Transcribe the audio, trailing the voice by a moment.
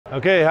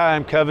Okay, hi,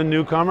 I'm Kevin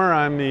Newcomer.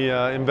 I'm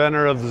the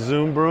inventor of the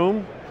Zoom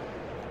Broom.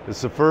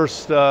 It's the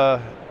first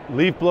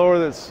leaf blower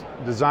that's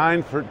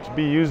designed to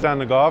be used on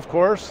the golf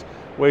course.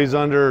 Weighs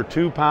under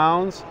 2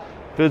 pounds,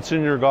 fits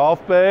in your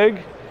golf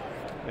bag,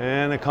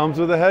 and it comes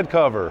with a head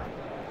cover.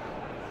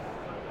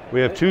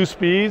 We have 2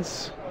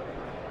 speeds.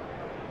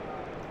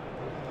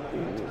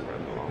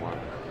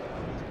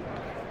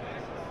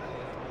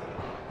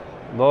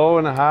 Low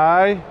and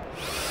high.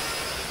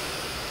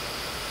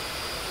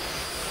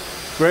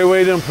 Great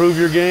way to improve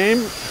your game.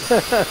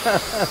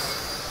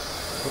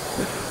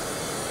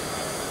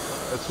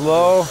 It's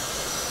low.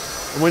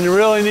 And when you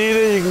really need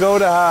it, you can go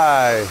to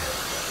high.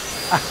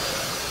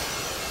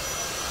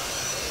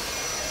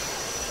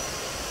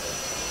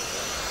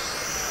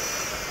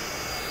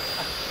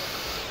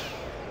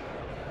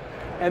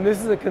 And this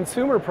is a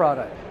consumer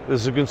product.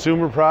 This is a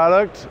consumer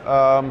product.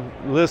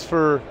 List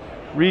for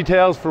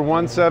retails for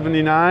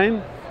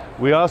 $179.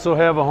 We also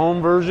have a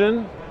home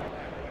version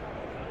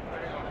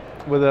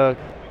with a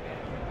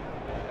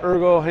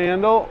ergo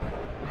handle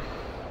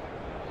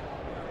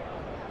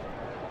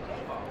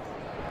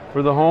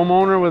for the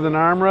homeowner with an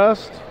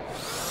armrest.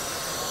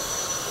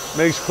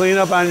 Makes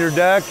cleanup on your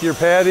deck, your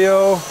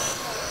patio,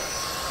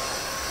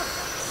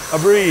 a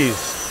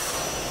breeze.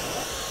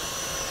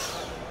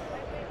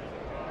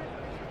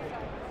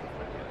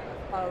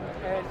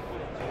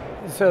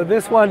 So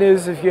this one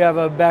is if you have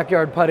a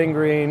backyard putting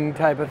green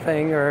type of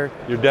thing, or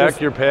your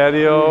deck, your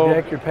patio,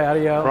 your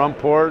patio, front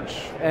porch.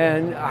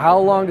 And how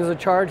long does a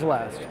charge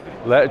last?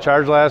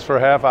 Charge lasts for a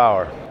half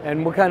hour.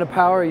 And what kind of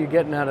power are you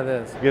getting out of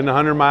this? Getting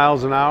 100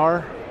 miles an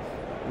hour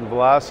in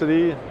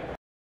velocity.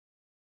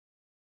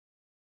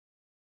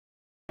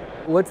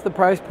 What's the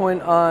price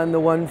point on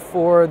the one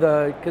for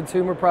the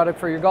consumer product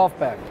for your golf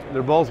bag?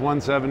 They're both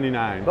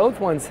 $179. Both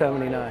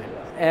 $179.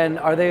 And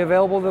are they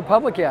available to the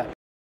public yet?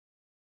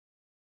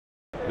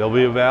 They'll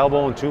be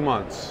available in 2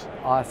 months.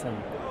 Awesome.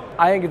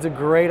 I think it's a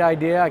great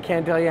idea. I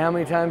can't tell you how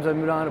many times I've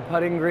been on a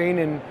putting green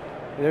and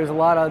there's a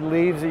lot of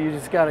leaves that you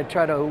just got to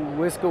try to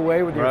whisk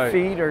away with your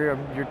feet or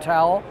your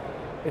towel.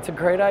 It's a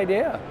great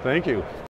idea. Thank you.